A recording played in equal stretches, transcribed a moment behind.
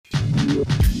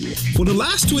For the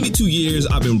last 22 years,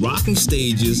 I've been rocking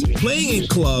stages, playing in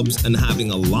clubs, and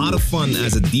having a lot of fun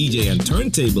as a DJ and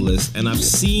turntablist, and I've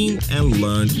seen and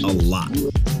learned a lot.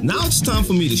 Now it's time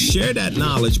for me to share that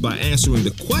knowledge by answering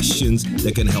the questions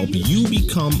that can help you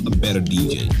become a better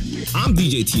DJ. I'm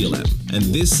DJ TLM, and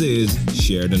this is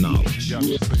Share the Knowledge.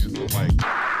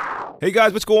 Hey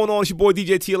guys, what's going on? It's your boy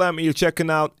DJ TLM, and you're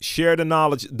checking out Share the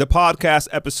Knowledge, the podcast,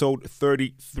 episode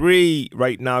 33.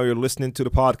 Right now, you're listening to the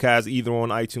podcast either on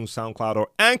iTunes, SoundCloud, or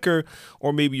Anchor,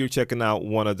 or maybe you're checking out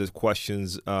one of the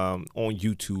questions on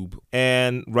YouTube.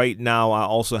 And right now, I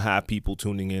also have people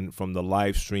tuning in from the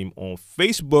live stream on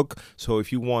Facebook. So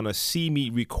if you want to see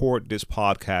me record this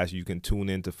podcast, you can tune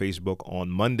into Facebook on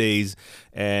Mondays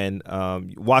and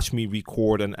watch me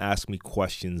record and ask me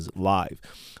questions live.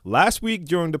 Last week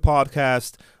during the podcast,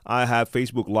 I had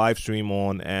Facebook live stream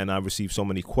on, and I received so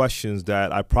many questions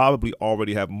that I probably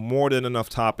already have more than enough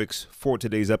topics for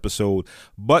today's episode.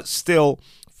 But still,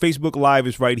 Facebook Live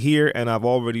is right here, and I've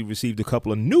already received a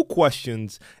couple of new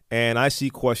questions, and I see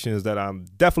questions that I'm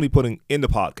definitely putting in the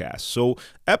podcast. So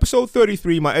episode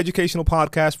 33, my educational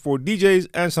podcast for DJs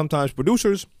and sometimes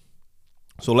producers.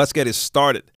 So let's get it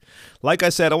started. Like I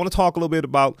said, I want to talk a little bit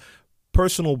about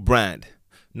personal brand.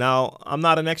 Now, I'm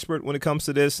not an expert when it comes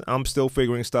to this. I'm still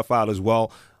figuring stuff out as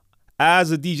well.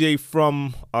 As a DJ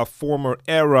from a former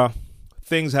era,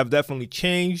 things have definitely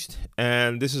changed.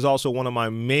 And this is also one of my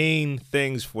main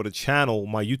things for the channel,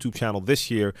 my YouTube channel this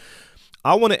year.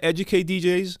 I want to educate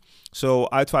DJs, so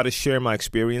I try to share my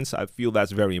experience. I feel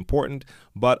that's very important.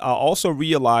 But I also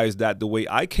realize that the way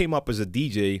I came up as a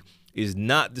DJ is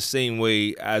not the same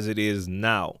way as it is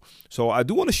now. So I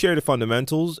do want to share the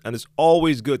fundamentals, and it's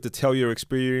always good to tell your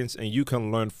experience, and you can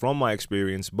learn from my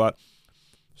experience, but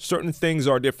certain things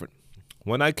are different.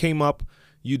 When I came up,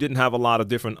 you didn't have a lot of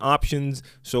different options,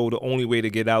 so the only way to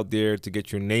get out there, to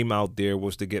get your name out there,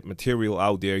 was to get material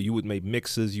out there. You would make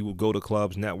mixes, you would go to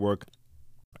clubs, network,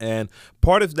 and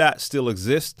part of that still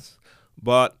exists,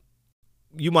 but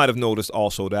you might have noticed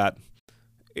also that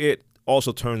it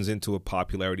also turns into a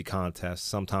popularity contest.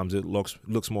 Sometimes it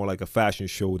looks more like a fashion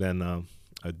show than a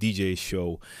DJ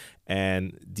show,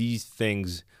 and these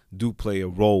things do play a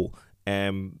role.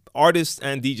 And artists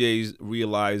and DJs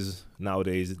realize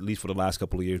nowadays, at least for the last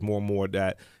couple of years, more and more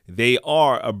that they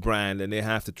are a brand, and they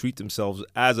have to treat themselves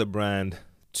as a brand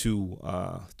to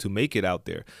make it out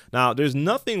there. Now, there's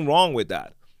nothing wrong with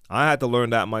that. I had to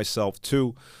learn that myself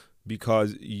too,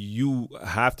 because you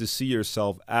have to see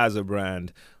yourself as a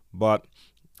brand. But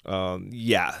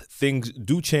things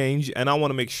do change, and I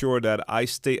want to make sure that I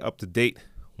stay up to date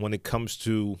when it comes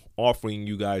to offering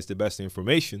you guys the best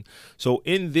information. So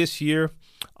in this year,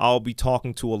 I'll be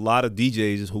talking to a lot of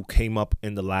DJs who came up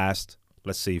in the last,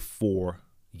 let's say, 4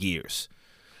 years,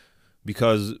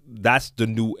 because that's the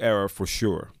new era for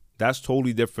sure. That's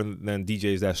totally different than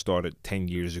DJs that started 10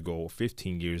 years ago or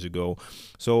 15 years ago.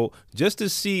 So just to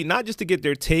see, not just to get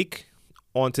their take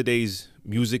on today's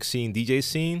music scene, DJ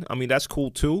scene, I mean, that's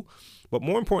cool too, but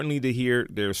more importantly, to hear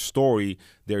their story,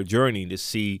 their journey, to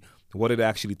see what it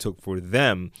actually took for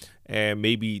them, and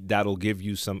maybe that'll give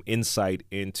you some insight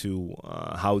into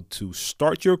how to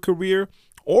start your career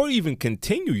or even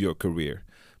continue your career.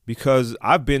 Because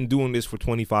I've been doing this for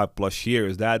 25 plus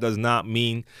years. That does not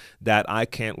mean that I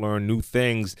can't learn new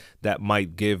things that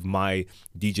might give my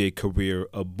DJ career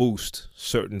a boost.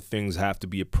 Certain things have to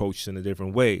be approached in a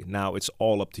different way. Now, it's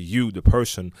all up to you, the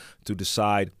person, to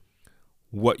decide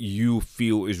what you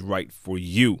feel is right for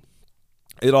you.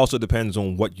 It also depends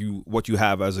on what you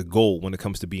have as a goal when it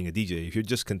comes to being a DJ. If you're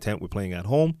just content with playing at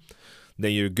home,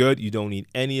 then you're good. You don't need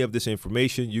any of this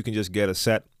information. You can just get a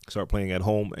set, start playing at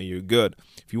home, and you're good.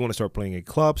 If you want to start playing in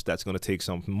clubs, that's going to take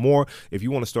something more. If you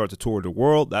want to start to tour the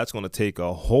world, that's going to take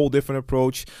a whole different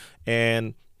approach.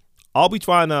 And I'll be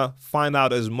trying to find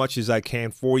out as much as I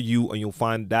can for you, and you'll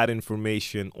find that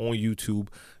information on YouTube.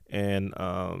 And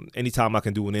anytime I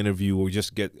can do an interview or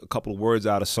just get a couple of words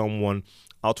out of someone,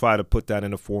 I'll try to put that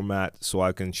in a format so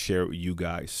I can share it with you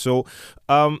guys. So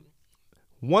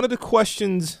one of the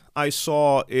questions I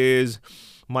saw is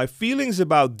my feelings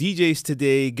about DJs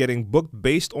today getting booked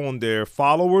based on their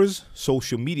followers,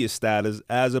 social media status,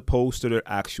 as opposed to their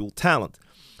actual talent.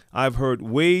 I've heard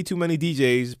way too many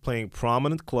DJs playing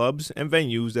prominent clubs and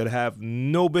venues that have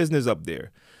no business up there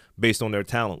based on their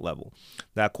talent level.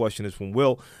 That question is from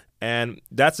Will, and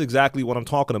that's exactly what I'm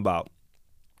talking about.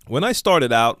 When I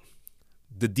started out,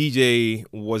 the DJ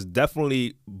was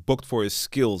definitely booked for his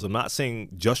skills. I'm not saying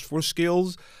just for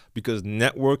skills, because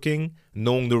networking,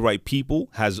 knowing the right people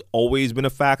has always been a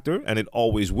factor, and it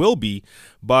always will be.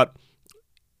 But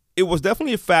it was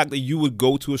definitely a fact that you would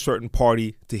go to a certain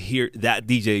party to hear that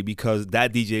DJ because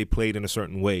that DJ played in a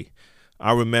certain way.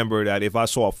 I remember that if I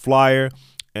saw a flyer,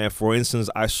 and for instance,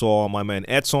 I saw my man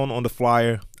Edson on the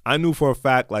flyer, I knew for a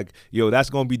fact, like, yo, that's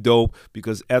going to be dope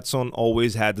because Edson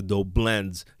always had the dope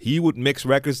blends. He would mix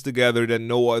records together that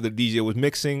no other DJ was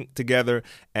mixing together,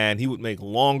 and he would make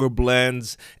longer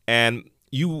blends, and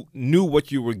you knew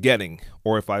what you were getting.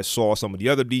 Or if I saw some of the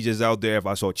other DJs out there, if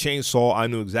I saw Chainsaw, I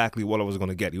knew exactly what I was going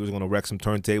to get. He was going to wreck some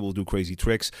turntables, do crazy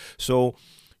tricks. So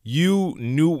you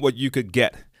knew what you could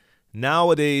get.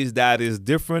 Nowadays, that is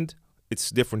different. It's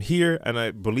different here, and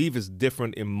I believe it's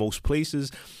different in most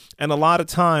places. And a lot of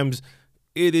times,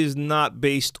 it is not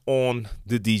based on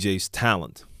the DJ's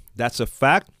talent. That's a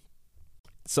fact.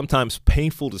 Sometimes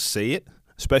painful to say it,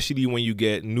 especially when you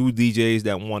get new DJs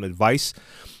that want advice.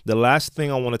 The last thing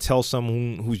I want to tell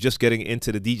someone who's just getting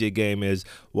into the DJ game is,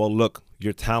 well, look,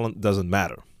 your talent doesn't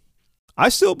matter. I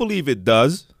still believe it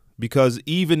does, because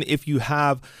even if you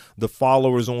have the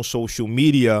followers on social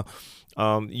media,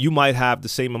 you might have the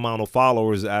same amount of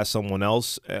followers as someone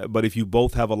else, but if you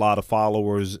both have a lot of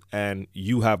followers and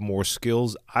you have more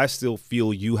skills, I still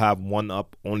feel you have one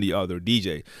up on the other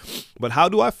DJ. But how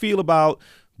do I feel about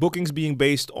bookings being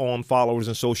based on followers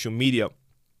and social media?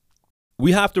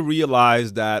 We have to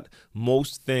realize that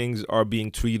most things are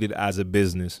being treated as a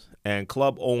business, and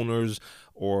club owners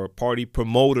or party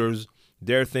promoters,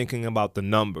 they're thinking about the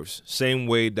numbers. Same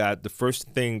way that the first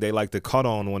thing they like to cut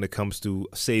on when it comes to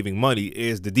saving money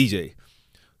is the DJ,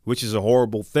 which is a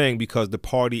horrible thing because the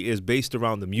party is based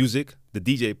around the music. The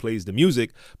DJ plays the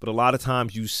music, but a lot of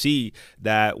times you see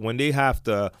that when they have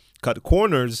to cut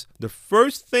corners, the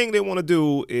first thing they want to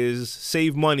do is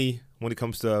save money when it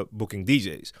comes to booking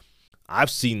DJs. I've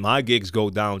seen my gigs go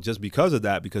down just because of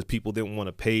that, because people didn't want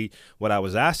to pay what I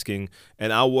was asking,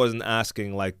 and I wasn't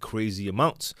asking like crazy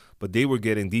amounts, but they were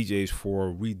getting DJs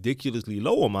for ridiculously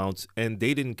low amounts, and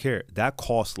they didn't care. That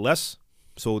cost less,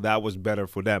 so that was better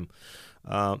for them.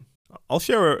 I'll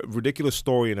share a ridiculous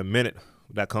story in a minute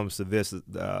that comes to this.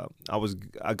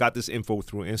 I got this info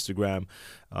through Instagram.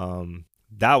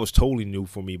 That was totally new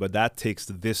for me, but that takes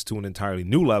this to an entirely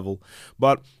new level.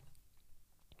 But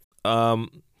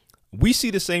we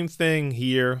see the same thing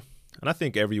here, and I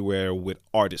think everywhere, with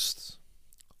artists.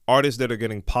 Artists that are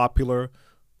getting popular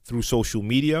through social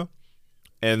media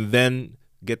and then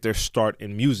get their start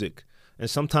in music. And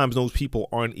sometimes those people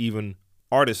aren't even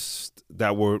artists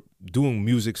that were doing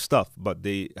music stuff, but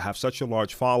they have such a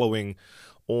large following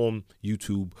on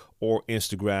YouTube or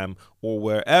Instagram or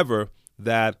wherever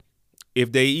that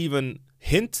if they even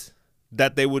hint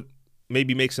that they would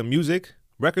maybe make some music,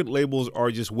 record labels are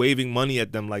just waving money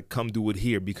at them like, come do it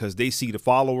here, because they see the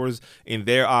followers. In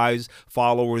their eyes,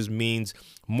 followers means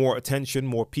more attention,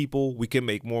 more people, we can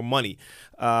make more money.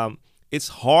 It's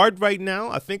hard right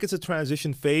now. I think it's a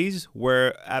transition phase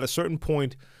where at a certain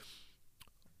point,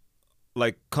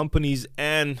 like companies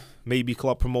and maybe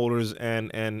club promoters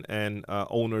and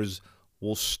owners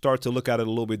will start to look at it a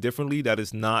little bit differently. That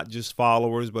it's not just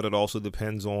followers, but it also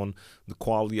depends on the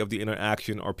quality of the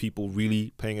interaction. Are people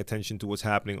really paying attention to what's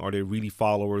happening? Are they really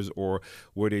followers, or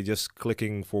were they just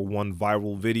clicking for one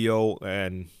viral video?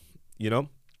 And, you know,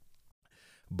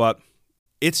 but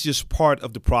it's just part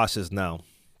of the process now.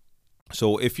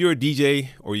 So if you're a DJ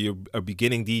or you're a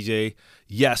beginning DJ,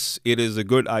 yes, it is a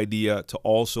good idea to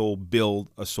also build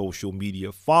a social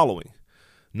media following.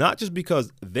 Not just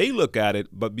because they look at it,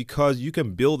 but because you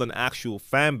can build an actual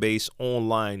fan base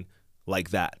online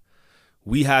like that.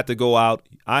 We had to go out.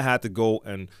 I had to go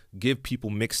and give people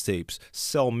mixtapes,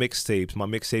 sell mixtapes. My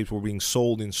mixtapes were being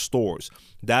sold in stores.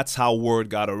 That's how word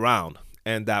got around,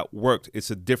 and that worked.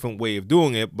 It's a different way of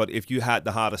doing it, but if you had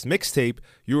the hottest mixtape,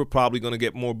 you were probably going to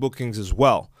get more bookings as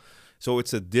well. So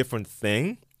it's a different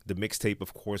thing. The mixtape,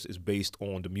 of course, is based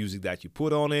on the music that you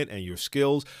put on it and your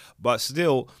skills, but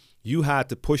still, you had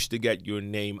to push to get your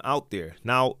name out there.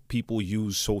 Now people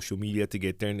use social media to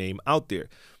get their name out there.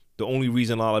 The only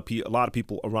reason a lot of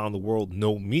people around the world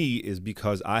know me is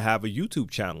because I have a YouTube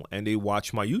channel, and they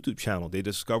watch my YouTube channel. They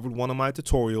discovered one of my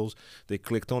tutorials, they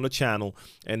clicked on the channel,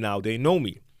 and now they know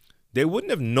me. They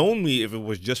wouldn't have known me if it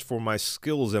was just for my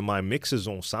skills and my mixes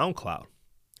on SoundCloud.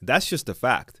 That's just a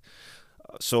fact.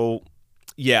 So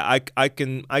yeah, I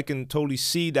can totally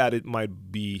see that it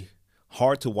might be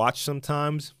hard to watch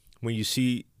sometimes when you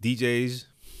see DJs,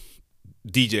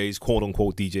 quote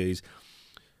unquote DJs,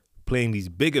 playing these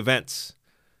big events.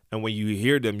 And when you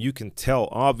hear them, you can tell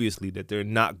obviously that they're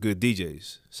not good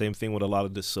DJs. Same thing with a lot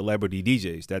of the celebrity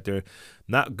DJs, that they're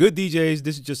not good DJs.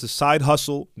 This is just a side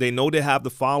hustle. They know they have the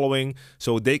following,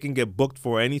 so they can get booked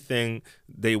for anything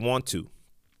they want to.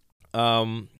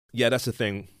 Yeah, that's the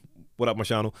thing. What up,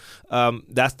 Marciano?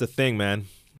 That's the thing, man.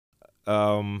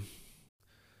 So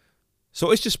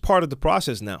it's just part of the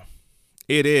process now.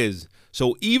 It is.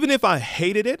 So even if I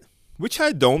hated it, which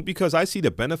I don't because I see the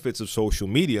benefits of social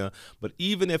media, but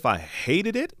even if I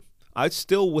hated it, I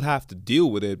still would have to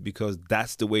deal with it because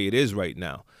that's the way it is right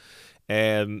now.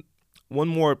 And one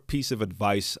more piece of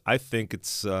advice, I think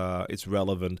it's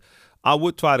relevant. I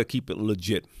would try to keep it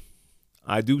legit.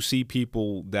 I do see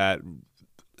people that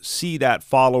see that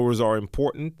followers are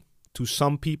important to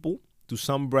some people, to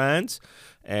some brands,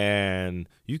 and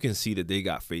you can see that they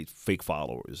got fake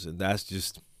followers, and that's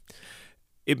just,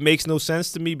 it makes no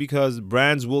sense to me because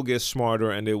brands will get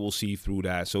smarter and they will see through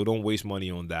that. So don't waste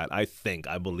money on that. I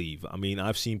believe. I mean,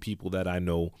 I've seen people that I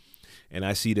know and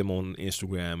I see them on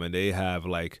Instagram and they have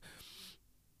like,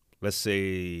 let's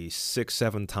say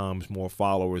 6-7 times more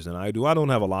followers than I do. I don't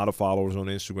have a lot of followers on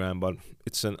Instagram, but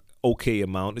it's an okay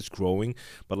amount. It's growing,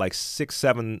 but like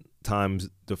 6-7 times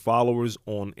the followers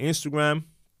on Instagram.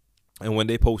 And when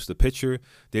they post a picture,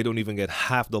 they don't even get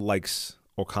half the likes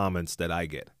or comments that I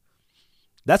get.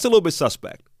 That's a little bit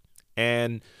suspect.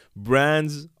 And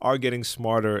brands are getting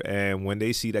smarter. And when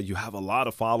they see that you have a lot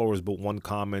of followers, but one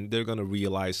comment, they're going to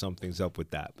realize something's up with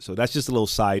that. So that's just a little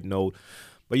side note.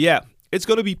 But yeah, it's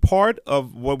going to be part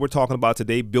of what we're talking about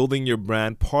today, building your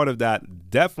brand. Part of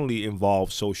that definitely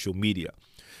involves social media.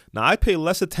 Now, I pay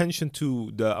less attention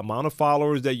to the amount of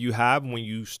followers that you have when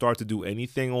you start to do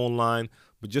anything online,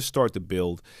 but just start to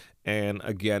build. And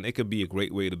again, it could be a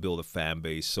great way to build a fan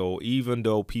base. So even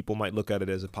though people might look at it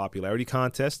as a popularity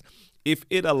contest, if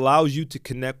it allows you to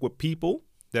connect with people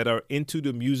that are into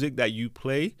the music that you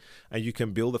play and you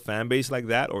can build a fan base like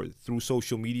that, or through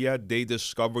social media, they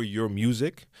discover your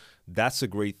music, that's a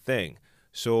great thing.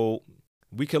 So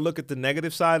we can look at the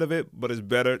negative side of it, but it's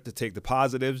better to take the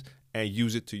positives and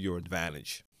use it to your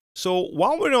advantage. So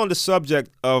while we're on the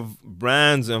subject of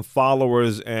brands and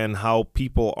followers and how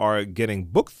people are getting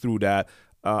booked through that,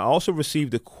 I also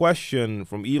received a question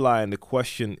from Eli, and the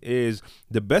question is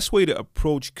the best way to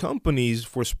approach companies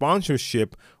for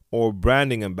sponsorship or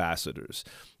branding ambassadors.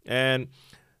 And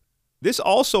this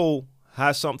also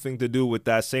has something to do with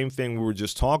that same thing we were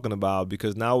just talking about,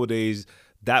 because nowadays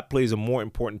that plays a more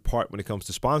important part when it comes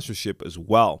to sponsorship as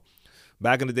well.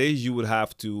 Back in the days, you would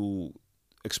have to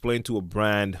explain to a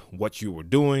brand what you were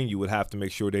doing. You would have to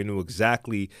make sure they knew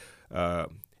exactly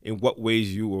in what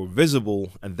ways you were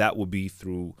visible, and that would be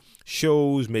through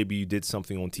shows. Maybe you did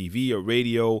something on TV or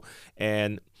radio,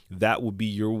 and that would be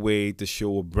your way to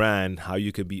show a brand how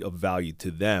you could be of value to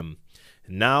them.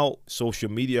 Now, social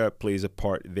media plays a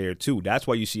part there too. That's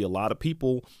why you see a lot of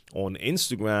people on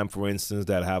Instagram, for instance,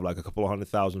 that have like a couple of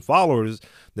 100,000 followers.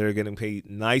 They're getting paid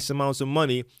nice amounts of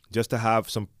money just to have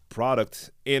some product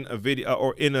in a video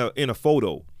or in a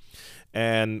photo.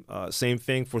 And same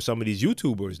thing for some of these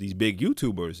YouTubers, these big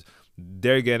YouTubers.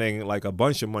 They're getting like a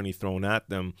bunch of money thrown at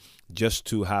them just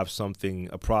to have something,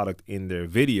 a product in their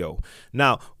video.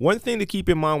 Now, one thing to keep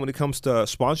in mind when it comes to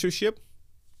sponsorship,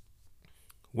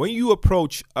 when you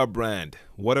approach a brand,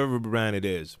 whatever brand it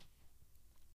is,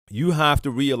 you have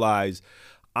to realize,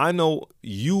 I know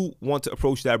you want to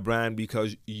approach that brand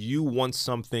because you want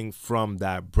something from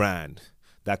that brand.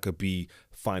 That could be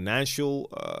financial,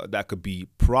 that could be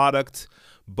product,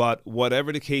 but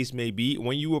whatever the case may be,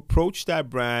 when you approach that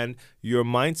brand, your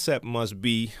mindset must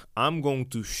be, I'm going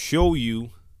to show you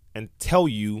and tell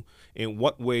you in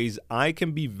what ways I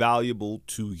can be valuable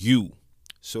to you.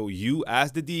 So you,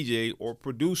 as the DJ or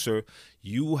producer,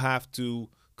 you have to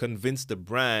convince the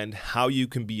brand how you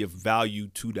can be of value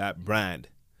to that brand.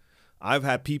 I've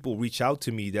had people reach out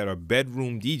to me that are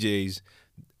bedroom DJs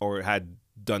or had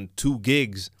done 2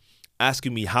 gigs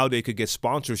asking me how they could get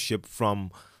sponsorship from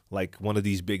like one of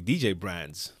these big DJ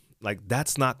brands. Like,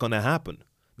 that's not going to happen.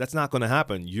 That's not going to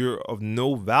happen. You're of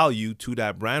no value to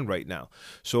that brand right now.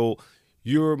 So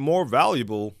you're more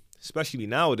valuable, especially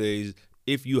nowadays,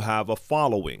 if you have a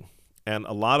following, and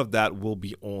a lot of that will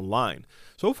be online.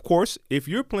 So of course, if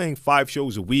you're playing 5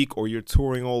 shows a week or you're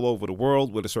touring all over the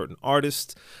world with a certain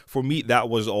artist, for me, that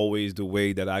was always the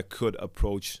way that I could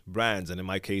approach brands. And in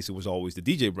my case, it was always the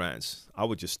DJ brands. I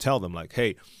would just tell them like,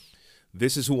 hey,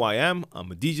 this is who I am.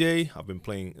 I'm a DJ. I've been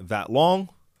playing that long.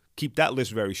 Keep that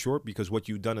list very short because what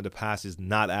you've done in the past is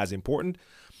not as important.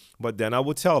 But then I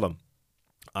would tell them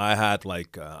I had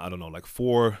like, I don't know, like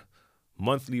 4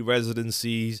 monthly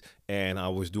residencies, and I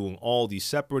was doing all these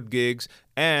separate gigs.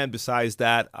 And besides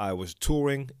that, I was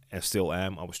touring and still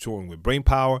am. I was touring with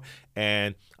Brainpower,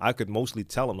 and I could mostly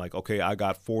tell him like, okay, I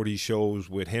got 40 shows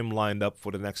with him lined up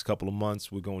for the next couple of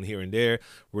months. We're going here and there.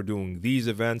 We're doing these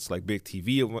events like big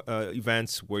TV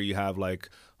events where you have like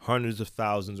hundreds of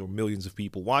thousands or millions of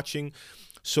people watching.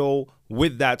 So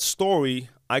with that story,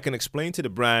 I can explain to the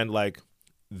brand like,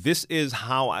 this is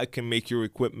how I can make your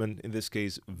equipment, in this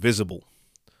case, visible.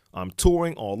 I'm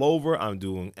touring all over. I'm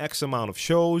doing X amount of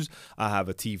shows. I have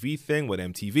a TV thing with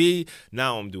MTV.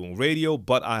 Now I'm doing radio,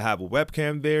 but I have a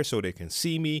webcam there so they can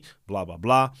see me, blah, blah,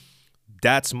 blah.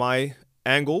 That's my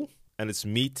angle, and it's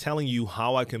me telling you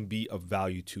how I can be of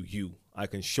value to you. I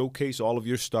can showcase all of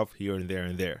your stuff here and there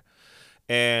and there.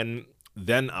 And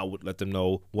then I would let them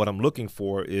know what I'm looking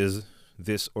for is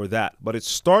this or that. But it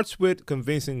starts with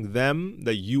convincing them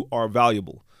that you are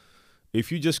valuable. If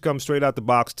you just come straight out the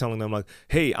box telling them like,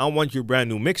 hey, I want your brand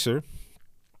new mixer,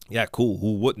 yeah, cool,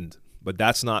 who wouldn't? But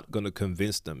that's not going to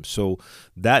convince them. So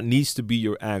that needs to be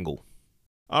your angle.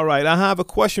 All right, I have a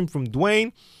question from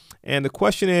Dwayne. And the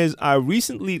question is, I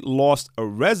recently lost a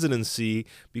residency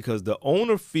because the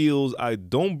owner feels I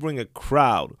don't bring a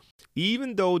crowd,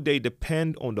 even though they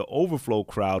depend on the overflow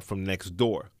crowd from next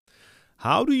door.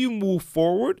 How do you move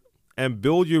forward and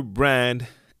build your brand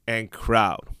and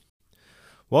crowd?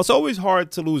 Well, it's always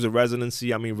hard to lose a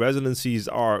residency. I mean, residencies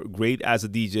are great as a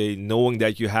DJ, knowing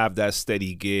that you have that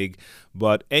steady gig,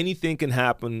 but anything can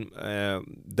happen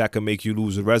that can make you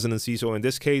lose a residency. So in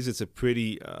this case, it's a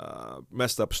pretty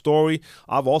messed up story.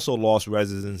 I've also lost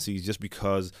residencies just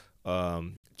because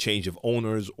change of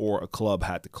owners or a club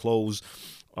had to close.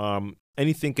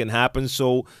 Anything can happen.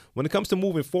 So when it comes to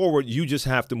moving forward, you just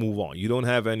have to move on. You don't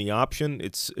have any option.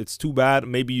 It's too bad.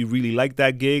 Maybe you really like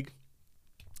that gig.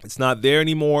 It's not there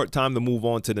anymore. Time to move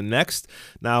on to the next.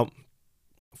 Now,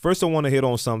 first I want to hit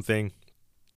on something.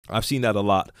 I've seen that a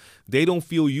lot. They don't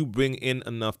feel you bring in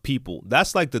enough people.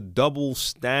 That's like the double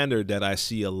standard that I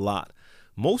see a lot.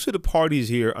 Most of the parties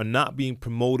here are not being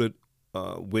promoted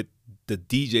with the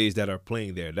DJs that are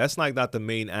playing there. That's like not the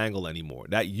main angle anymore.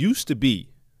 That used to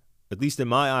be, at least in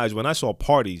my eyes, when I saw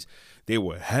parties, they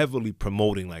were heavily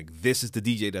promoting like, this is the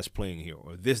DJ that's playing here,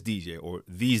 or this DJ, or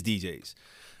these DJs.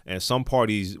 And some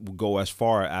parties would go as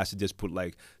far as to just put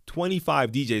like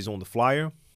 25 DJs on the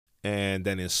flyer. And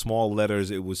then in small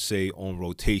letters, it would say on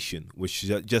rotation, which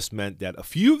just meant that a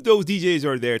few of those DJs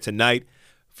are there tonight.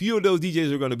 A few of those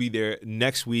DJs are going to be there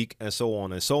next week, and so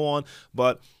on and so on.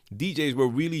 But DJs were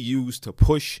really used to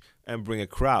push and bring a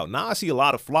crowd. Now I see a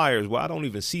lot of flyers where I don't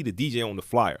even see the DJ on the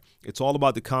flyer. It's all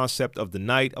about the concept of the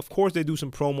night. Of course, they do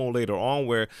some promo later on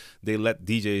where they let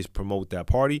DJs promote that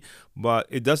party, but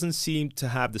it doesn't seem to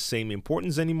have the same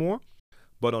importance anymore.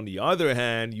 But on the other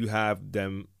hand, you have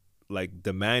them like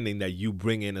demanding that you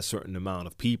bring in a certain amount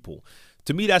of people.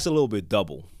 To me, that's a little bit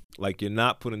double. Like, you're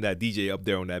not putting that DJ up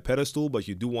there on that pedestal, but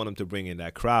you do want them to bring in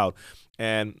that crowd.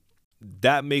 And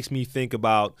that makes me think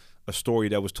about a story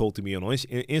that was told to me on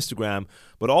Instagram,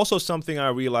 but also something I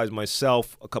realized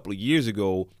myself a couple of years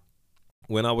ago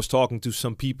when I was talking to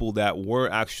some people that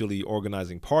were actually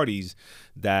organizing parties,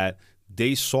 that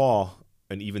they saw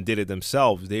and even did it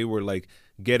themselves. They were like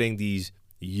getting these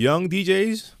young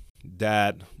DJs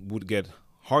that would get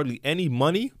hardly any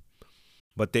money,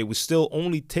 but they would still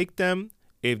only take them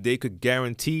if they could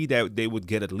guarantee that they would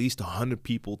get at least 100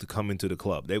 people to come into the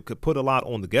club. They could put a lot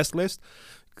on the guest list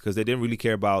because they didn't really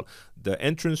care about the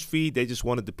entrance fee. They just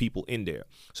wanted the people in there.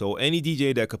 So any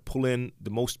DJ that could pull in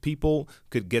the most people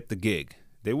could get the gig.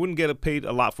 They wouldn't get paid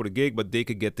a lot for the gig, but they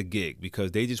could get the gig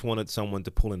because they just wanted someone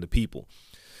to pull in the people.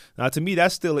 Now, to me,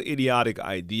 that's still an idiotic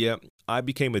idea. I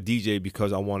became a DJ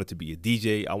because I wanted to be a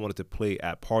DJ. I wanted to play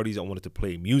at parties. I wanted to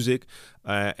play music.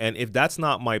 And if that's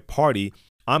not my party,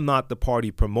 I'm not the party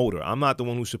promoter. I'm not the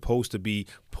one who's supposed to be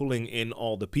pulling in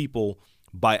all the people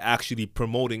by actually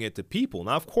promoting it to people.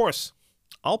 Now, of course,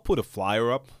 I'll put a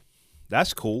flyer up.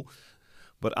 That's cool.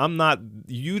 But I'm not,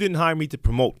 you didn't hire me to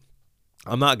promote.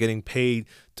 I'm not getting paid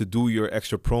to do your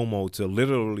extra promo to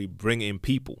literally bring in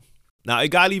people. Now, it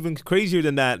got even crazier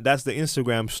than that. That's the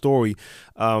Instagram story.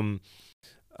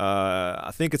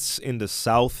 I think it's in the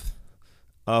south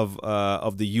of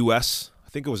the U.S. I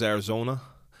think it was Arizona.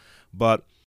 But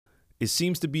it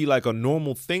seems to be like a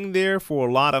normal thing there for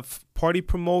a lot of party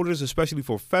promoters, especially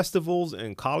for festivals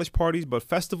and college parties, but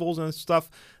festivals and stuff,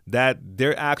 that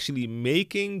they're actually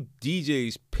making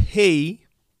DJs pay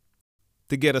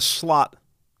to get a slot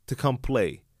to come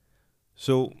play.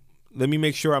 So let me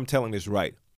make sure I'm telling this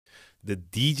right. The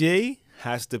DJ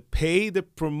has to pay the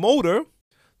promoter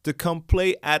to come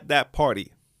play at that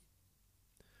party.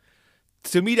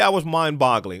 To me, that was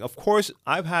mind-boggling. Of course,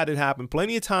 I've had it happen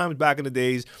plenty of times back in the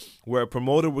days where a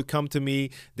promoter would come to me.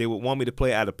 They would want me to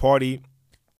play at a party.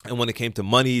 And when it came to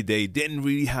money, they didn't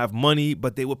really have money,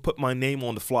 but they would put my name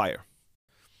on the flyer.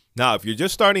 Now, if you're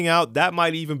just starting out, that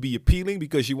might even be appealing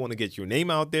because you want to get your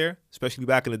name out there, especially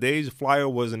back in the days. The flyer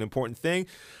was an important thing.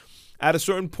 At a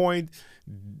certain point,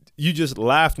 you just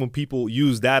laughed when people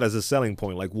use that as a selling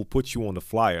point. Like, we'll put you on the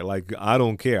flyer. Like, I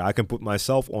don't care. I can put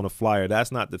myself on a flyer.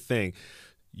 That's not the thing.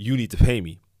 You need to pay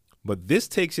me. But this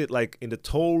takes it like in the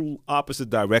total opposite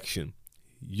direction.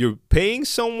 You're paying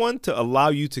someone to allow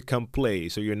you to come play.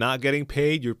 So you're not getting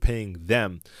paid, you're paying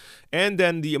them. And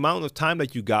then the amount of time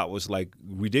that you got was like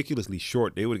ridiculously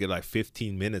short. They would get like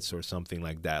 15 minutes or something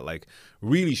like that, like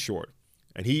really short.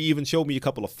 And he even showed me a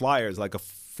couple of flyers, like a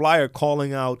flyer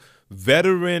calling out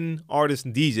veteran artists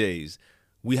and DJs.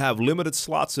 We have limited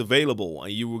slots available,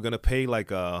 and you were going to pay like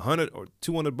 $100 or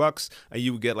 $200, and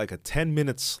you would get like a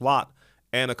 10-minute slot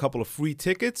and a couple of free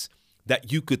tickets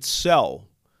that you could sell.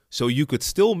 So you could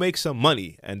still make some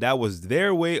money, and that was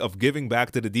their way of giving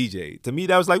back to the DJ. To me,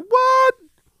 that was like, what?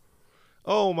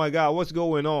 Oh my God, what's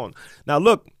going on? Now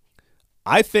look,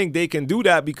 I think they can do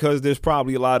that because there's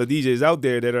probably a lot of DJs out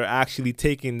there that are actually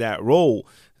taking that role.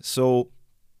 So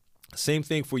same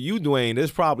thing for you, Dwayne.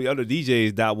 There's probably other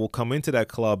DJs that will come into that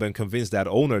club and convince that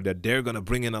owner that they're going to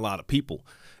bring in a lot of people.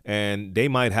 And they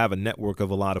might have a network of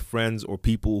a lot of friends or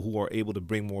people who are able to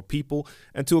bring more people.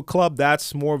 And to a club,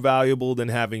 that's more valuable than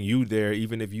having you there,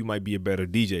 even if you might be a better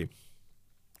DJ.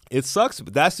 It sucks,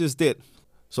 but that's just it.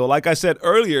 So like I said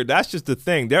earlier, that's just the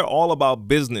thing. They're all about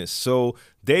business. So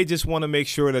they just want to make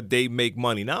sure that they make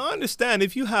money. Now, I understand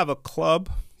if you have a club,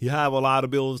 you have a lot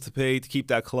of bills to pay to keep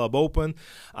that club open.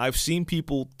 I've seen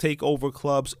people take over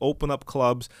clubs, open up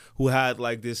clubs who had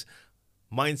like this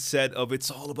mindset of it's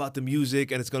all about the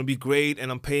music and it's going to be great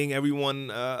and I'm paying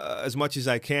everyone as much as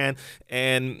I can,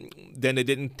 and then they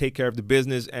didn't take care of the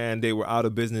business and they were out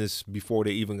of business before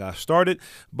they even got started.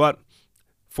 But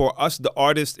for us, the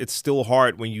artists, it's still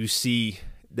hard when you see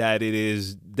that it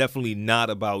is definitely not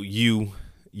about you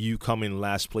come in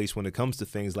last place when it comes to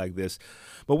things like this.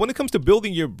 But when it comes to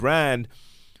building your brand,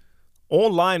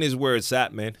 online is where it's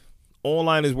at, man.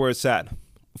 Online is where it's at.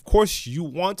 Of course, you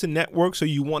want to network, so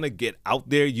you want to get out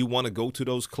there. You want to go to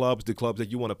those clubs, the clubs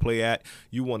that you want to play at.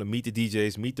 You want to meet the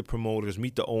DJs, meet the promoters,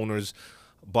 meet the owners.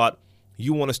 But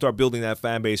you want to start building that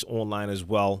fan base online as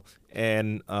well.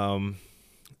 And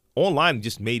online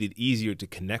just made it easier to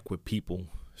connect with people.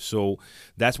 So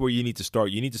that's where you need to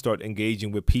start. You need to start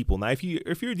engaging with people. Now, if you're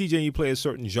a DJ and you play a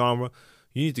certain genre,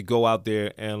 you need to go out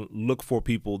there and look for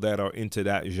people that are into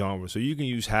that genre. So you can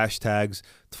use hashtags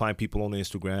to find people on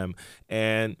Instagram,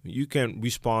 and you can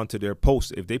respond to their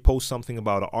posts. If they post something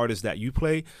about an artist that you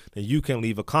play, then you can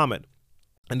leave a comment.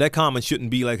 And that comment shouldn't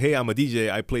be like, hey, I'm a DJ,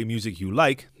 I play music you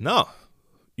like. No.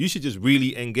 You should just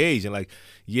really engage and like,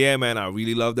 yeah, man, I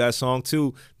really love that song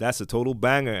too. That's a total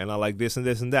banger, and I like this and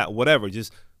this and that. Whatever.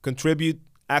 Just contribute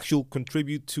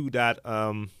to that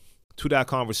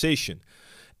conversation.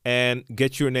 And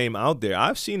get your name out there.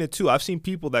 I've seen it too. I've seen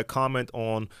people that comment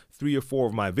on 3 or 4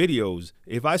 of my videos.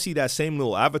 If I see that same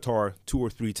little avatar 2 or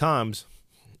 3 times,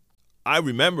 I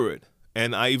remember it.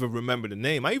 And I even remember the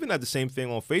name. I even had the same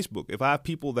thing on Facebook. If I have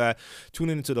people that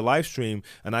tune into the live stream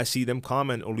and I see them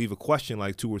comment or leave a question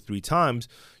like 2 or 3 times,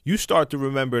 you start to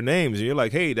remember names. And you're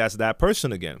like, hey, that's that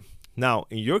person again. Now,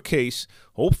 in your case,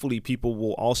 hopefully people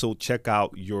will also check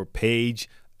out your page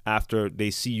after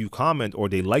they see you comment or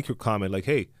they like your comment, like,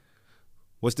 hey,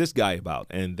 what's this guy about?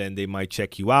 And then they might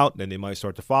check you out. Then they might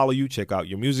start to follow you, check out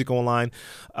your music online.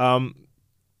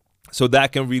 So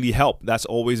that can really help. That's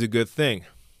always a good thing.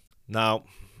 Now,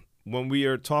 when we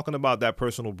are talking about that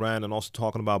personal brand and also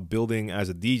talking about building as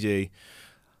a DJ,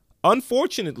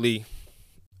 unfortunately,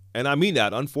 and I mean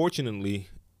that, unfortunately,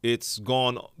 it's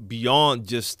gone beyond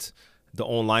just the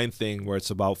online thing where it's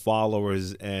about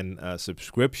followers and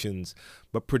subscriptions,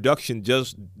 but production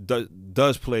just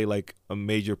does play like a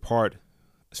major part,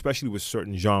 especially with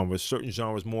certain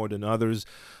genres more than others.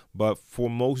 But for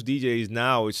most DJs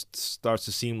now, it starts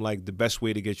to seem like the best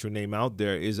way to get your name out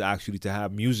there is actually to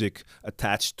have music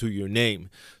attached to your name.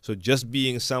 So just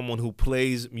being someone who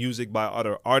plays music by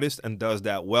other artists and does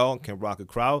that well, can rock a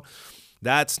crowd,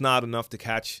 that's not enough to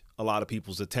catch a lot of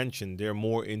people's attention. They're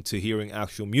more into hearing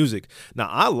actual music. Now,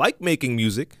 I like making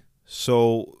music,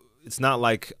 so it's not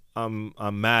like I'm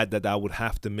mad that I would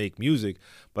have to make music,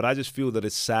 but I just feel that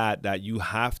it's sad that you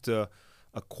have to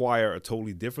acquire a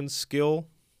totally different skill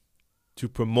to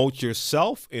promote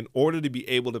yourself in order to be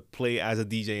able to play as a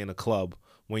DJ in a club.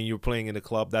 When you're playing in a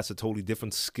club, that's a totally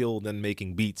different skill than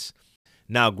making beats.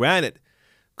 Now, granted,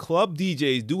 club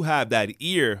DJs do have that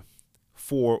ear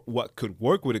for what could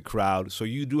work with a crowd. So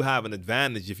you do have an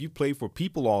advantage. If you play for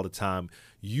people all the time,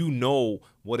 you know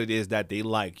what it is that they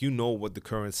like. You know what the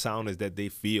current sound is that they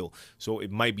feel. So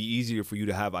it might be easier for you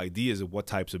to have ideas of what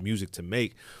types of music to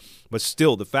make. But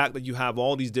still, the fact that you have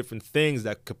all these different things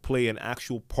that could play an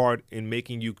actual part in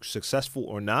making you successful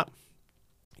or not,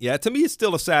 yeah, to me, it's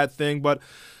still a sad thing, but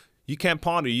you can't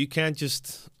ponder. You can't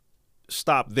just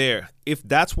stop there. If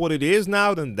that's what it is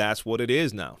now, then that's what it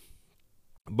is now.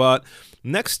 But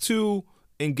next to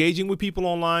engaging with people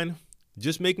online,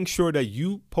 just making sure that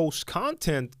you post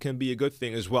content can be a good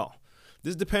thing as well.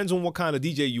 This depends on what kind of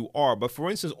DJ you are. But for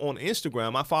instance, on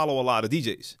Instagram, I follow a lot of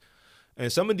DJs.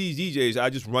 And some of these DJs I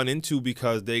just run into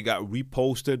because they got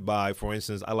reposted by, for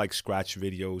instance, I like scratch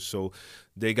videos. So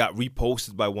they got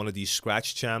reposted by one of these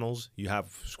scratch channels. You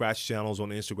have scratch channels on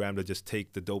Instagram that just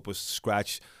take the dopest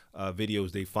scratch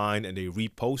videos they find and they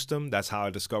repost them. That's how I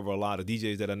discover a lot of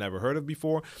DJs that I never heard of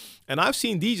before. And I've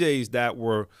seen DJs that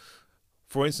were,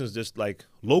 for instance, just like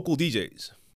local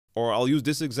DJs. Or I'll use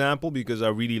this example because I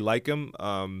really like him.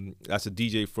 That's a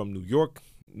DJ from New York.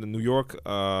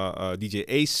 DJ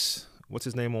Ace. What's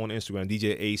his name on Instagram?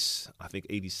 DJ Ace, I think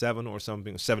 87 or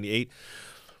something, 78.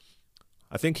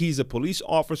 I think he's a police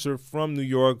officer from New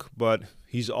York, but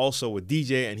he's also a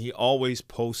DJ, and he always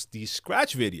posts these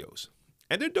scratch videos.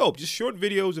 And they're dope, just short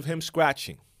videos of him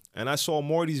scratching. And I saw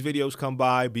more of these videos come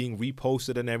by, being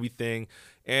reposted and everything.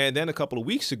 And then a couple of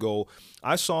weeks ago,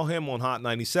 I saw him on Hot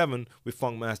 97 with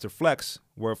Funkmaster Flex,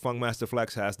 where Funkmaster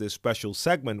Flex has this special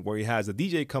segment where he has a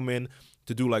DJ come in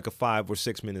to do like a 5 or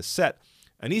 6 minute set.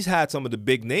 And he's had some of the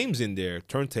big names in there,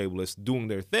 turntablists, doing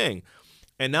their thing.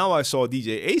 And now I saw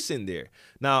DJ Ace in there.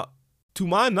 Now, to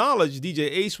my knowledge, DJ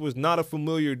Ace was not a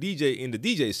familiar DJ in the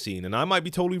DJ scene. And I might be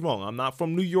totally wrong. I'm not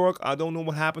from New York. I don't know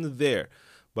what happened there.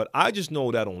 But I just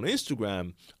know that on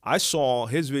Instagram, I saw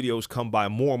his videos come by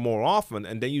more and more often.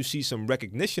 And then you see some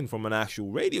recognition from an actual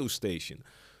radio station.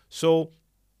 So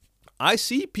I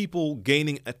see people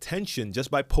gaining attention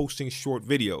just by posting short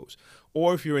videos.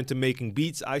 Or if you're into making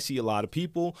beats, I see a lot of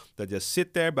people that just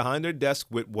sit there behind their desk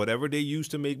with whatever they use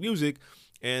to make music,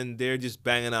 and they're just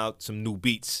banging out some new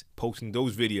beats, posting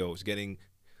those videos, getting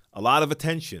a lot of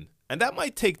attention. And that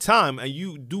might take time, and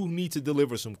you do need to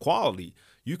deliver some quality.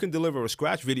 You can deliver a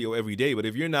scratch video every day, but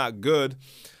if you're not good,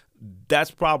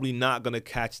 that's probably not going to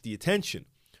catch the attention.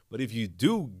 But if you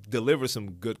do deliver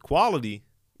some good quality,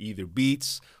 either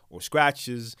beats or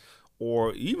scratches,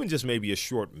 or even just maybe a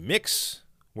short mix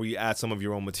where you add some of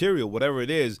your own material, whatever it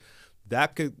is,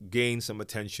 that could gain some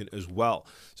attention as well.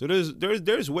 So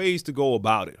there's ways to go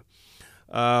about it.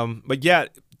 But yeah,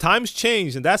 times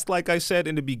change, and that's like I said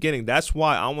in the beginning. That's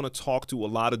why I want to talk to a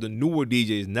lot of the newer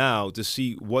DJs now to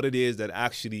see what it is that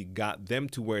actually got them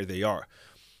to where they are.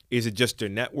 Is it just their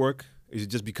network? Is it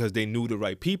just because they knew the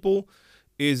right people?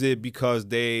 Is it because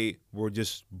they were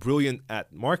just brilliant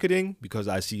at marketing? Because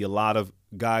I see a lot of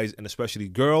guys, and especially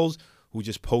girls, who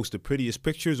just post the prettiest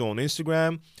pictures on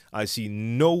Instagram. I see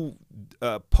no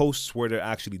posts where they're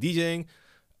actually DJing,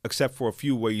 except for a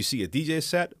few where you see a DJ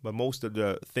set, but most of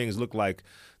the things look like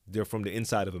they're from the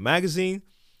inside of a magazine,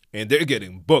 and they're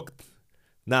getting booked.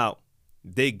 Now,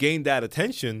 they gained that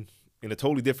attention in a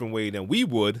totally different way than we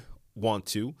would want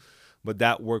to, but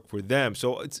that worked for them.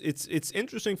 So it's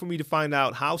interesting for me to find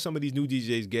out how some of these new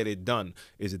DJs get it done.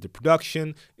 Is it the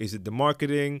production? Is it the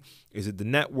marketing? Is it the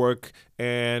network?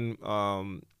 And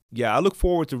yeah, I look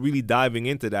forward to really diving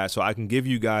into that so I can give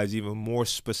you guys even more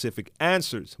specific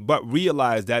answers. But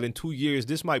realize that in 2 years,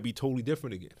 this might be totally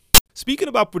different again. Speaking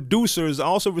about producers, I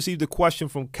also received a question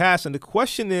from Cass, and the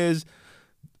question is,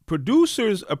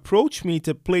 producers approach me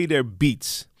to play their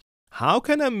beats. How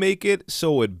can I make it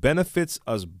so it benefits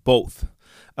us both?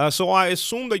 So I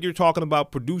assume that you're talking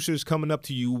about producers coming up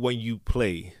to you when you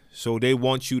play. So they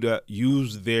want you to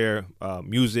use their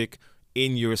music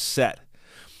in your set.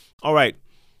 All right.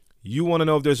 You want to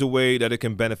know if there's a way that it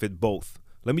can benefit both.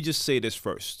 Let me just say this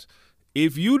first.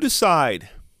 If you decide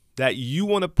that you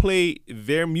want to play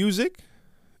their music,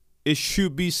 it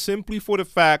should be simply for the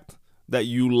fact that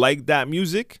you like that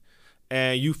music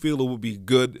and you feel it would be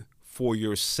good for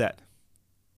your set.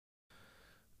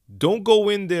 Don't go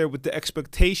in there with the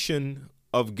expectation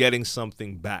of getting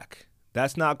something back.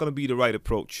 That's not going to be the right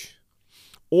approach.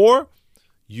 Or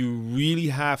you really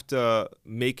have to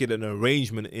make it an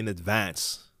arrangement in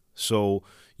advance. So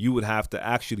you would have to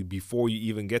actually, before you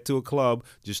even get to a club,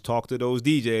 just talk to those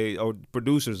DJs or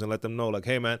producers and let them know, like,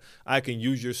 hey, man, I can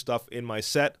use your stuff in my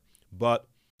set, but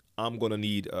I'm going to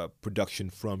need a production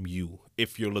from you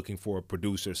if you're looking for a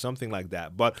producer, something like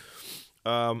that. But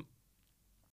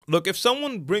look, if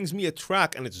someone brings me a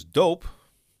track and it's dope,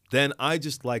 then I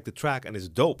just like the track and it's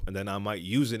dope, and then I might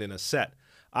use it in a set.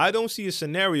 I don't see a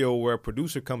scenario where a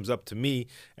producer comes up to me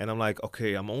and I'm like,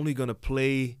 okay, I'm only going to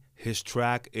play his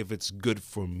track if it's good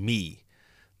for me.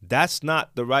 That's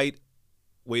not the right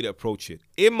way to approach it,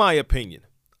 in my opinion.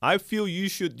 I feel you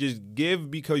should just give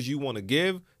because you want to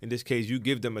give. In this case, you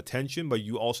give them attention, but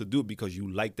you also do it because you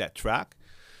like that track.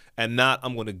 And not,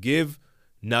 I'm going to give,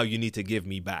 now you need to give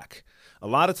me back. A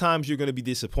lot of times you're going to be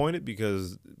disappointed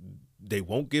because they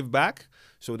won't give back.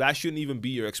 So that shouldn't even be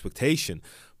your expectation.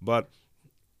 But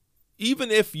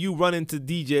even if you run into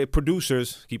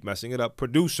producers, keep messing it up,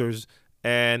 producers,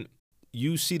 and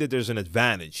you see that there's an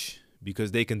advantage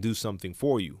because they can do something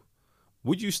for you,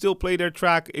 would you still play their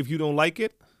track if you don't like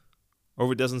it or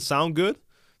if it doesn't sound good,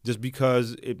 just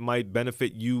because it might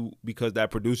benefit you because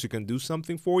that producer can do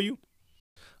something for you?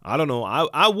 I don't know.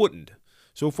 I wouldn't.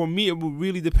 So for me, it would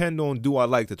really depend on, do I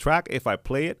like the track if I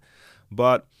play it?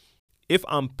 But if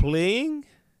I'm playing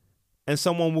and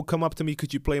someone will come up to me,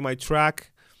 could you play my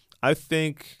track? I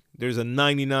think there's a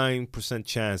 99%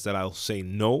 chance that I'll say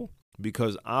no,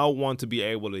 because I want to be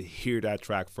able to hear that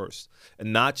track first,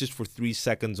 and not just for 3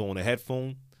 seconds on a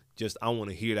headphone. Just I want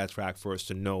to hear that track first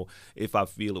to know if I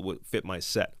feel it would fit my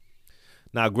set.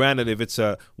 Now, granted, if it's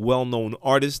a well-known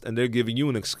artist and they're giving you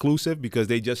an exclusive because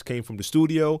they just came from the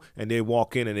studio and they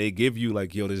walk in and they give you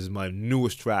like, yo, this is my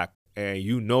newest track, and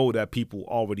you know that people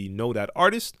already know that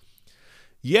artist,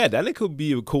 yeah, then it could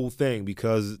be a cool thing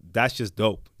because that's just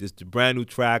dope. This is a brand new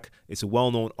track. It's a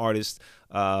well-known artist.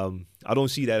 I don't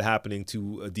see that happening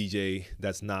to a DJ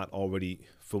that's not already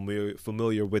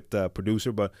familiar with the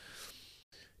producer. But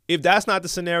if that's not the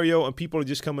scenario and people are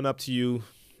just coming up to you,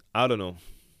 I don't know.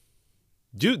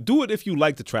 Do it if you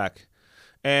like the track.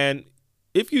 And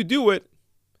if you do it,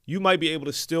 you might be able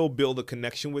to still build a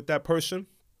connection with that person,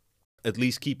 at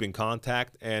least keep in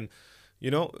contact, and,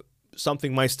 you know,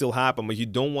 something might still happen, but you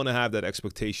don't want to have that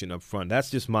expectation up front. That's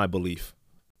just my belief.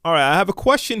 All right, I have a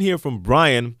question here from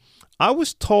Brian. I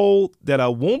was told that I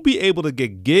won't be able to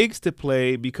get gigs to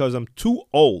play because I'm too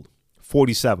old,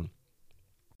 47.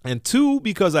 And 2,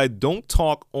 because I don't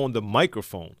talk on the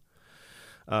microphone.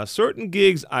 Certain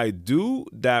gigs I do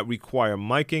that require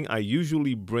miking, I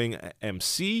usually bring an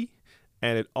MC,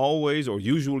 and it always or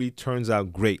usually turns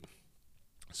out great.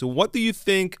 So what do you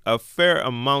think a fair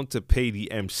amount to pay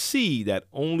the MC that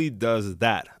only does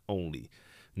that only?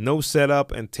 No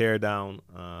setup and tear down,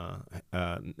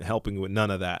 helping with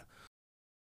none of that.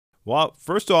 Well,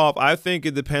 first off, I think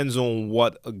it depends on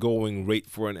what a going rate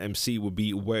for an MC would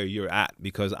be where you're at,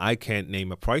 because I can't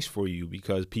name a price for you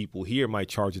because people here might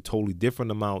charge a totally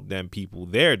different amount than people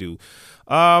there do.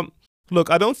 Look,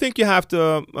 I don't think you have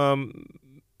to...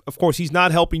 Of course, he's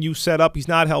not helping you set up. He's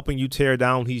not helping you tear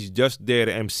down. He's just there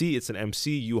to MC. It's an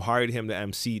MC. You hired him to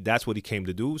MC. That's what he came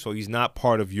to do. So he's not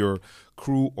part of your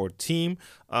crew or team.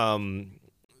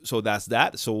 So that's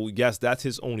that. So yes, that's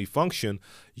his only function.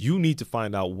 You need to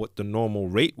find out what the normal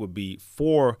rate would be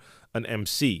for an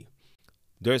MC.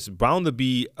 There's bound to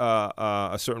be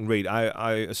a certain rate.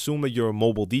 I assume that you're a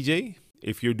mobile DJ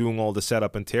if you're doing all the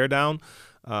setup and tear down.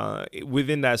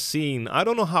 Within that scene, I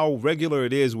don't know how regular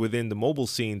it is within the mobile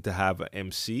scene to have an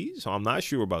MC, so I'm not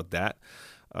sure about that.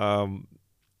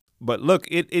 But look,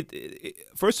 it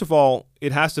first of all,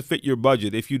 it has to fit your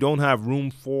budget. If you don't have room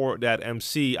for that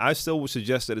MC, I still would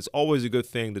suggest that it's always a good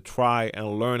thing to try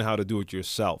and learn how to do it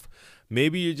yourself.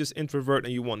 Maybe you're just introvert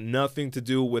and you want nothing to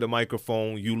do with a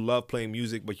microphone. You love playing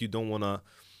music, but you don't want to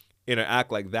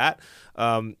interact like that.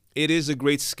 It is a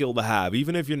great skill to have,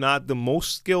 even if you're not the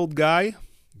most skilled guy.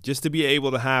 Just to be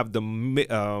able to have the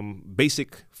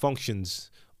basic functions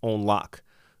on lock,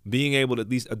 being able to at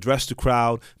least address the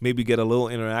crowd, maybe get a little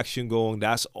interaction going,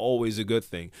 that's always a good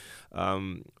thing.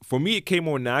 For me, it came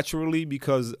more naturally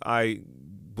because I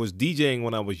was DJing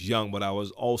when I was young, but I was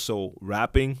also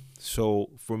rapping. So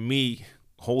for me,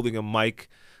 holding a mic,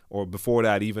 or before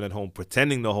that, even at home,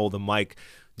 pretending to hold a mic,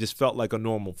 just felt like a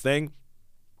normal thing.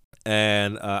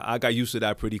 And I got used to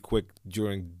that pretty quick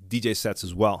during DJ sets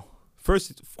as well.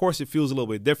 First, of course, it feels a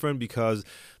little bit different because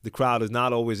the crowd is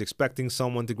not always expecting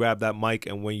someone to grab that mic.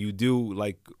 And when you do,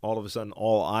 like, all of a sudden,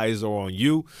 all eyes are on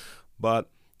you. But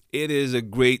it is a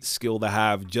great skill to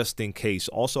have just in case.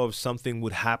 Also, if something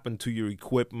would happen to your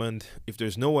equipment, if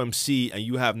there's no MC and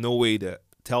you have no way to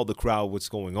tell the crowd what's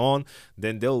going on,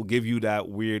 then they'll give you that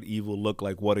weird evil look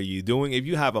like, what are you doing? If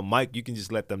you have a mic, you can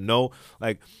just let them know,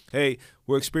 like, hey,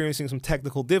 we're experiencing some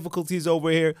technical difficulties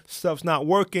over here, stuff's not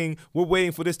working, we're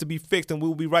waiting for this to be fixed and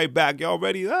we'll be right back, y'all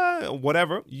ready?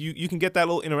 Whatever. You can get that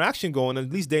little interaction going, and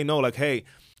at least they know, like, hey,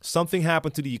 something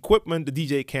happened to the equipment, the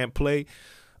DJ can't play,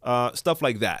 stuff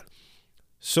like that.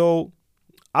 So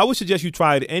I would suggest you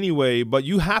try it anyway, but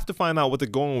you have to find out what the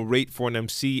going rate for an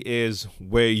MC is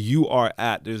where you are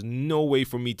at. There's no way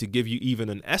for me to give you even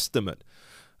an estimate.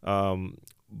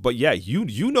 But yeah,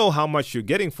 you know how much you're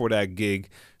getting for that gig.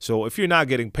 So if you're not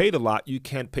getting paid a lot, you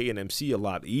can't pay an MC a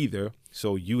lot either.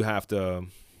 So you have to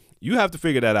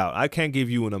figure that out. I can't give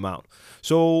you an amount.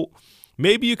 So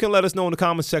maybe you can let us know in the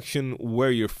comment section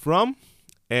where you're from.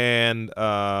 And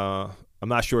I'm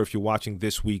not sure if you're watching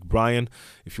this week, Brian,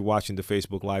 if you're watching the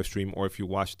Facebook live stream or if you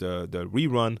watch the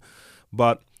rerun.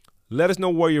 But let us know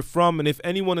where you're from. And if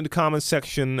anyone in the comment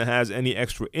section has any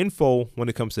extra info when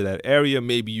it comes to that area,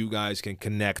 maybe you guys can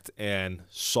connect and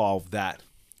solve that.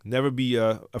 Never be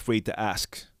afraid to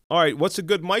ask. All right, what's a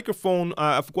good microphone?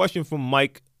 I have a question from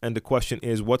Mike. And the question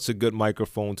is, what's a good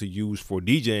microphone to use for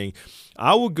DJing?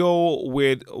 I would go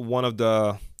with one of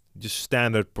the just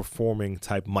standard performing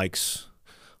type mics,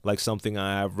 like something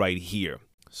I have right here.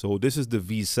 So this is the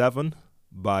V7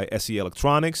 by SE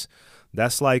Electronics.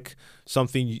 That's like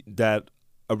something that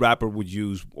a rapper would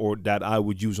use or that I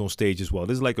would use on stage as well.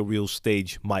 This is like a real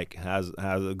stage mic. Has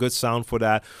a good sound for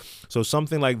that. So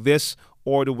something like this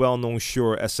or the well-known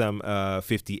Shure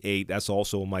SM58. That's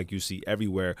also a mic you see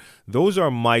everywhere. Those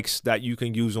are mics that you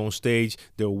can use on stage.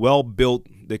 They're well built.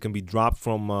 They can be dropped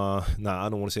from, I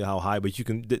don't want to say how high, but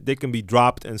they can be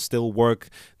dropped and still work.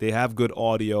 They have good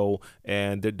audio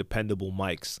and they're dependable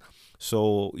mics.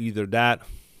 So either that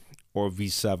or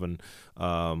V7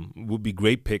 would be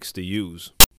great picks to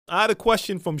use. I had a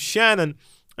question from Shannon,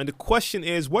 and the question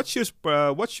is, what's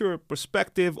your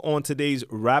perspective on today's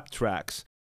rap tracks?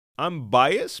 I'm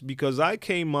biased because I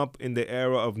came up in the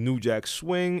era of New Jack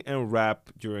Swing and rap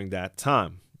during that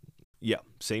time. Yeah,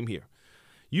 same here.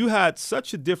 You had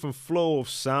such a different flow of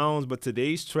sounds, but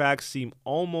today's tracks seem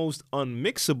almost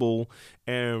unmixable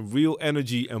and real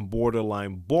energy and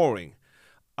borderline boring.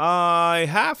 I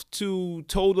have to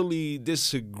totally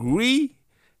disagree,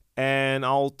 and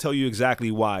I'll tell you exactly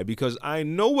why. Because I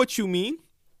know what you mean.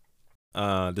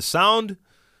 The sound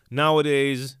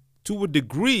nowadays, to a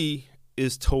degree,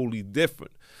 is totally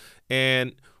different.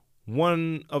 And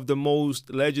one of the most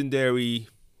legendary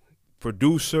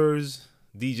producers,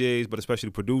 DJs, but especially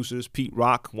producers, Pete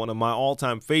Rock, one of my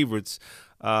all-time favorites,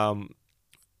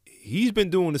 he's been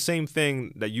doing the same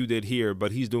thing that you did here,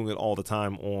 but he's doing it all the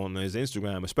time on his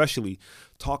Instagram, especially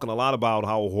talking a lot about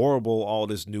how horrible all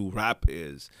this new rap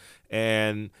is.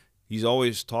 And he's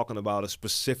always talking about a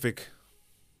specific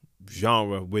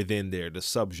genre within there, the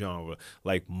subgenre,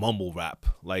 like mumble rap.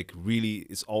 Like, really,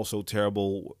 it's also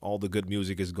terrible. All the good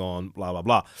music is gone, blah, blah,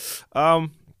 blah.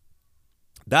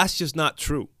 That's just not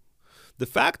true. The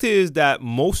fact is that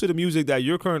most of the music that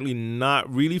you're currently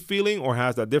not really feeling or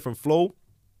has that different flow,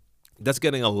 that's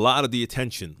getting a lot of the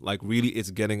attention. Like, really,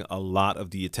 it's getting a lot of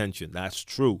the attention. That's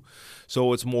true.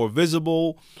 So it's more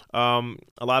visible. A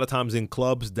lot of times in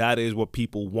clubs, that is what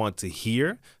people want to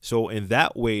hear. So in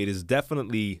that way, it is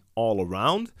definitely all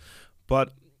around.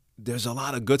 But there's a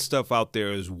lot of good stuff out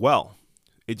there as well.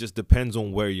 It just depends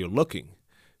on where you're looking.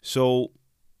 So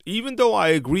even though I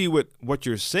agree with what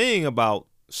you're saying about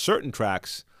certain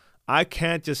tracks, I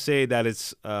can't just say that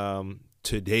it's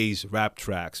today's rap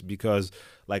tracks, because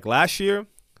like last year,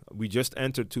 we just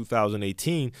entered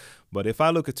 2018, but if I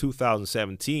look at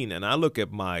 2017 and I look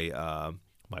at my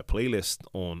my playlist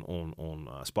on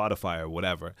Spotify or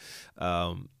whatever,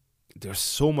 there's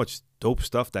so much dope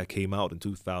stuff that came out in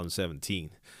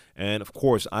 2017. And of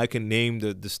course, I can name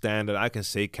the standard. I can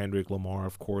say Kendrick Lamar,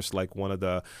 of course, like one of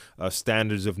the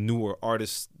standards of newer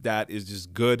artists that is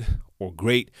just good or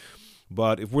great.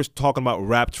 But if we're talking about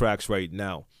rap tracks right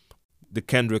now, the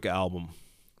Kendrick album,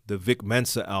 the Vic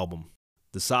Mensa album,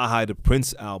 the Sahai the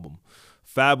Prince album,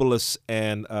 Fabulous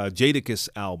and Jadakiss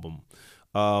album,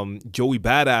 Joey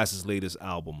Badass's latest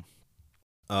album.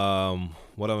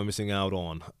 What am I missing out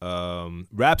on?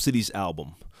 Rhapsody's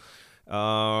album.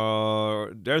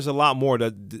 There's a lot more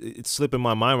that it's slipping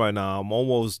my mind right now. I'm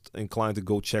almost inclined to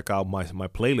go check out my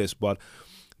playlist, but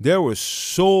there were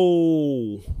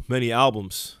so many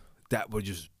albums that were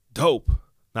just dope.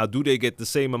 Now, do they get the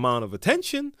same amount of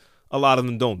attention? A lot of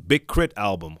them don't. Big Crit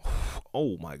album.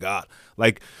 Oh my God.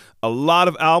 Like, a lot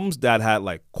of albums that had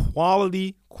like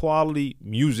quality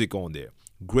music on there.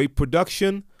 Great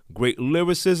production, great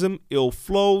lyricism, ill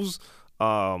flows.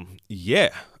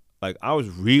 Yeah. Like, I was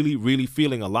really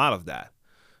feeling a lot of that.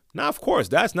 Now, of course,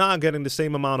 that's not getting the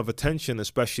same amount of attention,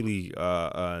 especially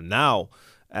now,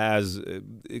 as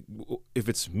if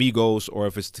it's Migos or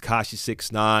if it's Tekashi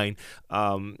 6ix9ine.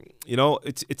 You know,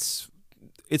 it's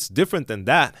different than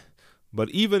that. But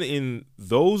even in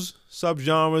those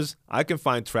subgenres, I can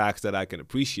find tracks that I can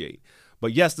appreciate.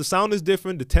 But yes, the sound is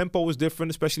different. The tempo is different,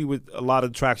 especially with a lot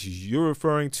of the tracks you're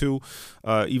referring to,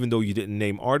 even though you didn't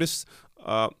name artists.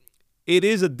 It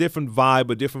is a different vibe,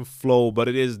 a different flow, but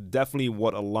it is definitely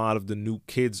what a lot of the new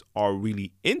kids are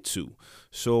really into.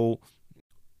 So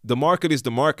the market is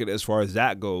the market as far as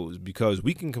that goes, because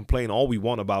we can complain all we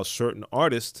want about certain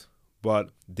artists, but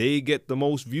they get the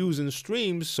most views and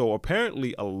streams. So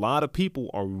apparently a lot of people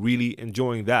are really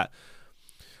enjoying that.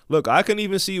 Look, I can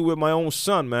even see it with my own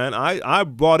son, man. I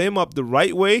brought him up the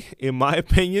right way, in my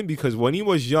opinion, because when he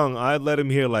was young, I let him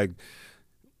hear like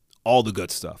all the good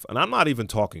stuff. And I'm not even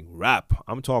talking rap.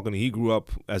 I'm talking he grew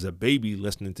up as a baby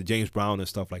listening to James Brown and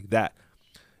stuff like that.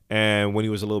 And when he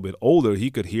was a little bit older, he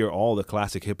could hear all the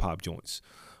classic hip hop joints.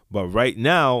 But right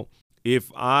now,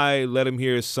 if I let him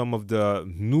hear some of the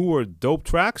newer dope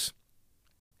tracks,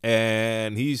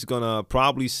 and he's going to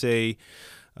probably say,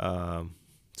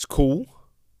 it's cool,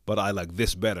 but I like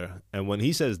this better. And when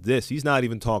he says this, he's not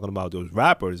even talking about those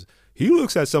rappers. He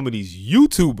looks at some of these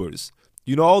YouTubers.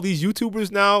 You know, all these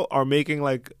YouTubers now are making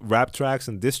like rap tracks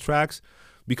and diss tracks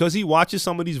because he watches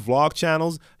some of these vlog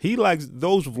channels. He likes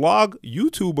those vlog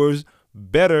YouTubers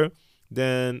better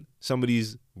than some of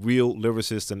these real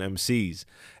lyricists and MCs.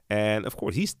 And of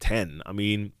course, he's 10. I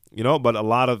mean, you know, but a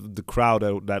lot of the crowd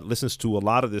that listens to a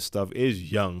lot of this stuff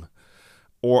is young,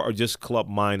 or are just club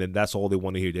minded. That's all they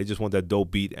want to hear. They just want that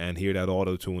dope beat and hear that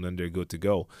auto tune, and they're good to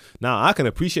go. Now, I can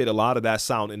appreciate a lot of that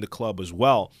sound in the club as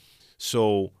well.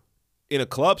 So in a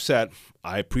club set,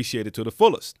 I appreciate it to the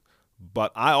fullest.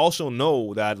 But I also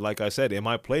know that, like I said, in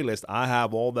my playlist, I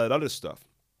have all that other stuff.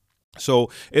 So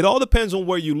it all depends on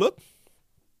where you look.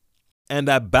 And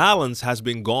that balance has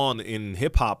been gone in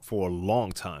hip hop for a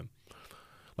long time.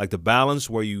 Like the balance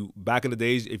where you, back in the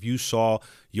days, if you saw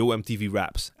Yo MTV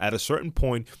Raps, at a certain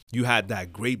point, you had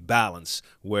that great balance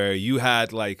where you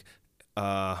had like,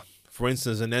 for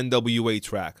instance, an NWA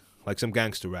track, like some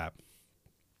gangster rap.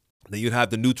 Then you'd have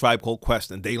the new Tribe Called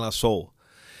Quest and De La Soul.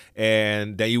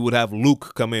 And then you would have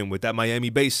Luke come in with that Miami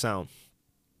bass sound.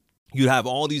 You'd have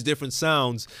all these different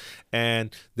sounds,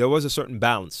 and there was a certain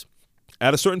balance.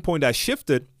 At a certain point, that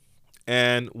shifted,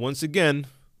 and once again,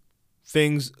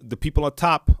 the people at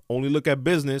top only look at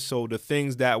business. So the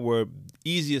things that were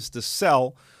easiest to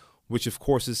sell, which of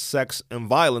course is sex and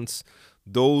violence,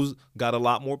 those got a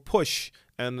lot more push.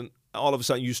 And all of a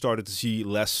sudden you started to see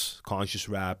less conscious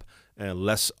rap and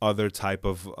less other type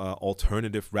of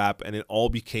alternative rap. And it all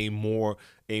became more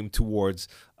aimed towards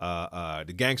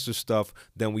the gangster stuff.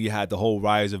 Then we had the whole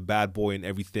rise of Bad Boy and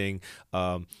everything.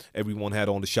 Everyone had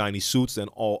on the shiny suits, and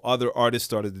all other artists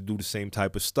started to do the same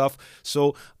type of stuff.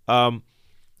 So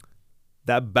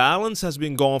that balance has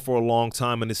been gone for a long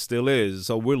time, and it still is.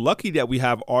 So we're lucky that we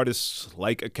have artists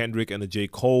like a Kendrick and a J.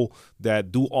 Cole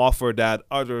that do offer that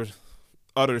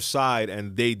other side,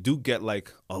 and they do get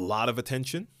like a lot of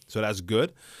attention. So that's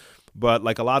good. But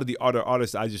like a lot of the other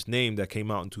artists I just named that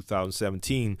came out in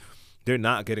 2017, they're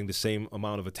not getting the same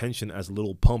amount of attention as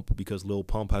Lil Pump, because Lil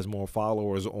Pump has more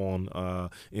followers on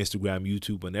Instagram,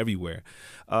 YouTube, and everywhere.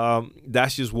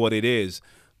 That's just what it is.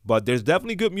 But there's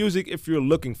definitely good music if you're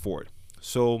looking for it.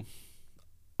 So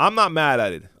I'm not mad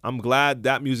at it. I'm glad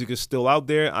that music is still out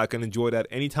there. I can enjoy that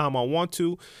anytime I want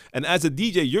to. And as a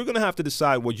DJ, you're going to have to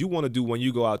decide what you want to do when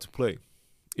you go out to play.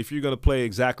 If you're going to play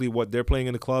exactly what they're playing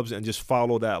in the clubs and just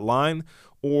follow that line,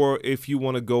 or if you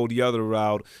want to go the other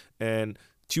route and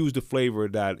choose the flavor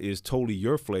that is totally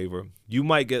your flavor. You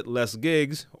might get less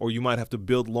gigs, or you might have to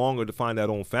build longer to find that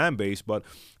own fan base, but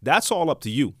that's all up to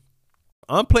you.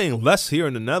 I'm playing less here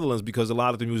in the Netherlands because a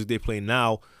lot of the music they play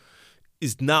now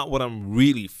is not what I'm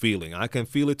really feeling. I can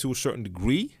feel it to a certain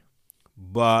degree,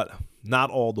 but not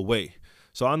all the way.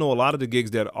 So I know a lot of the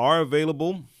gigs that are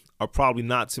available are probably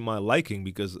not to my liking,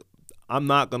 because I'm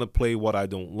not going to play what I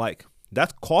don't like.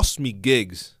 That costs me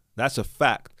gigs. That's a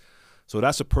fact. So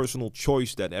that's a personal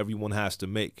choice that everyone has to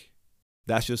make.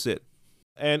 That's just it.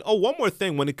 And one more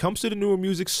thing, when it comes to the newer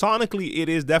music, sonically it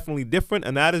is definitely different,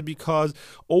 and that is because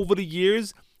over the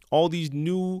years, all these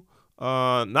new,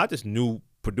 not just new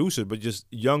producers, but just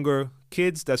younger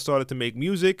kids that started to make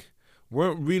music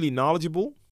weren't really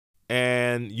knowledgeable.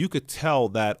 And you could tell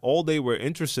that all they were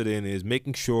interested in is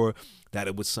making sure that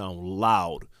it would sound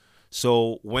loud.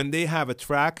 So when they have a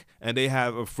track and they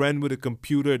have a friend with a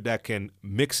computer that can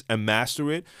mix and master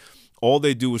it, all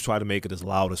they do is try to make it as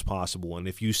loud as possible. And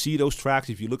if you see those tracks,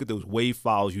 if you look at those WAV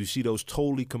files, you see those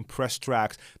totally compressed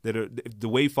tracks that are, the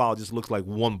WAV file just looks like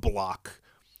one block.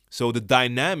 So the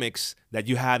dynamics that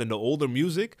you had in the older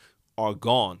music are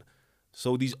gone.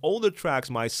 So these older tracks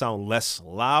might sound less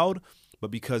loud,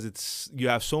 but because you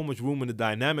have so much room in the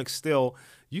dynamics still,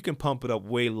 you can pump it up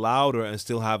way louder and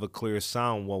still have a clear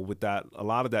sound. Well, with that, a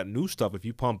lot of that new stuff, if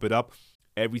you pump it up,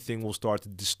 everything will start to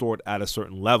distort at a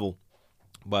certain level.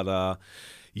 But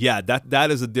yeah,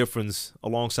 that is a difference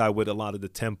alongside with a lot of the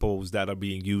tempos that are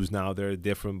being used now. They're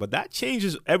different, but that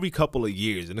changes every couple of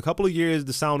years. In a couple of years,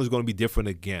 the sound is going to be different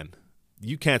again.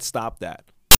 You can't stop that.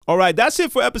 All right, that's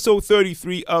it for episode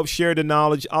 33 of Share the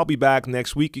Knowledge. I'll be back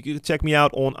next week. You can check me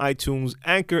out on iTunes,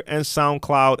 Anchor, and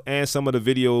SoundCloud, and some of the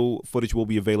video footage will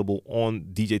be available on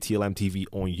DJ TLM TV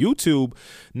on YouTube.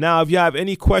 Now, if you have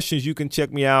any questions, you can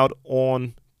check me out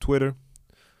on Twitter,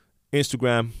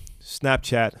 Instagram,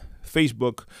 Snapchat,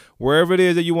 Facebook, wherever it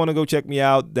is that you want to go check me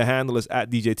out. The handle is at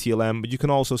DJTLM, but you can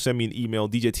also send me an email,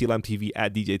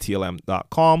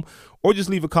 djtlmtv@djtlm.com, or just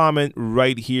leave a comment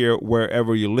right here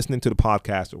wherever you're listening to the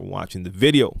podcast or watching the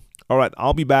video. All right,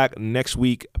 I'll be back next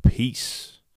week. Peace.